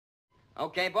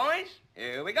Okay, boys,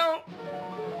 here we go.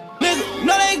 Nigga,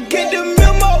 no, they get the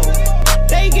memo.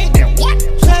 They get the what?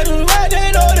 Try to write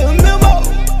that on the memo.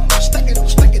 Stack it up,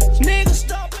 nigga,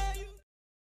 stop.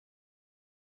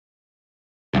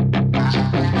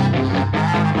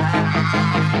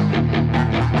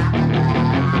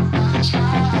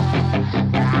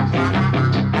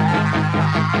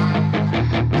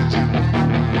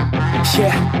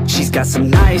 Yeah, she's got some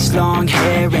nice long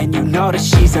hair, and you know that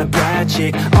she's a bad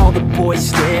chick. All the boys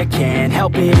stare, can't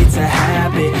help it, it's a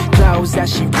habit. Clothes that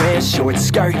she wears, short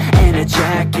skirt and a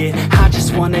jacket. I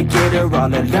just wanna get her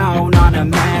all alone on a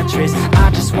mattress. I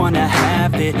just wanna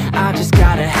have it, I just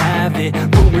gotta have it.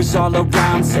 Rumors all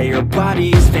around say her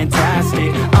body is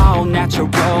fantastic. All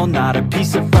natural, not a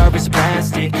piece of fur is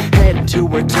plastic. Head to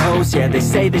her toes, yeah, they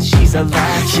say that she's a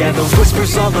latch. Yeah, the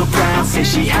whispers all around say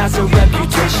she has a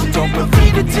reputation. Don't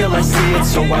believe it till I see it,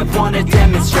 so I want a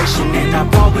demonstration. And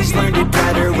I've always learned it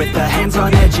better with a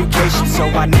hands-on education. So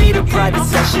I need a private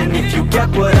session if you get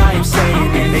what I am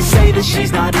saying. And they say that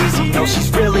she's not easy, no, she's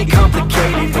really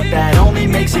complicated. But that only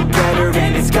makes it better,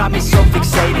 and it's got me so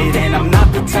fixated. And I'm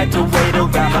not the type to wait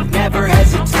around, I've never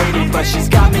hesitated. But she's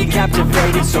got me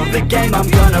captivated, so the game, I'm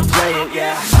gonna play it,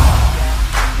 yeah.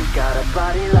 She's got a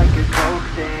body like a coke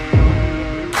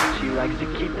thing. She likes to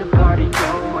keep the party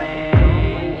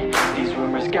going. These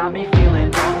rumors got me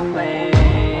feeling lonely.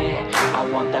 I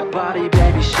want that body,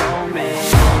 baby, show me.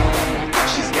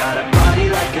 She's got a body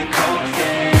like a coke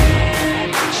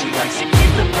thing. She likes to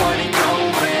keep the party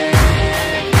going.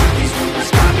 These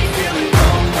rumors got me feeling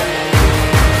lonely.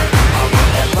 I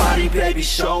want that body, baby,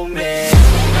 show me.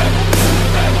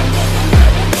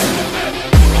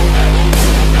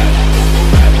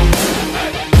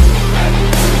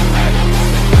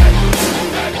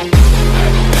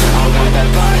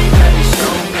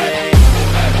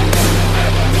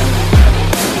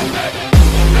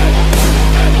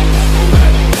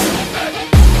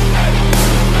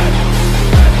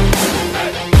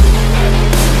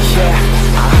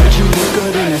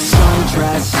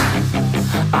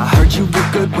 I heard you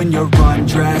look good when you're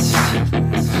undressed.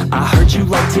 I heard you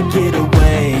like to get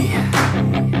away.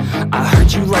 I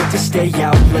heard you like to stay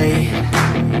out late.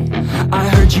 I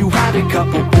heard you had a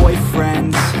couple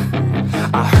boyfriends.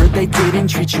 I heard they didn't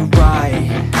treat you right.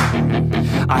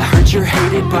 I heard you're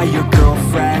hated by your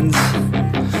girlfriends,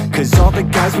 'cause all the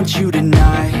guys want you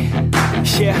tonight.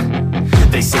 Yeah,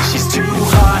 they say she's too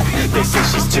hot, they say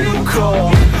she's too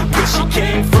cold. Where she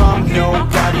came from,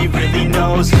 nobody really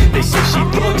knows. They say she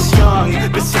looks young,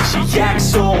 but say she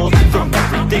acts old. From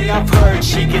everything I've heard,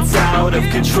 she gets out of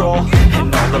control.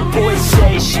 And all the boys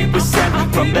say she was sent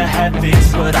from the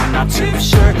heavens, but I'm not too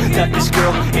sure that this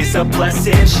girl is a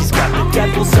blessing. She's got the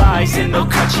devil's eyes, and they'll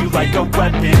cut you like a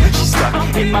weapon. She's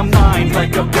stuck in my mind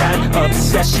like a bad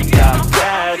obsession. Got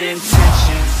bad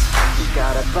intentions. She's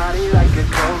got a body like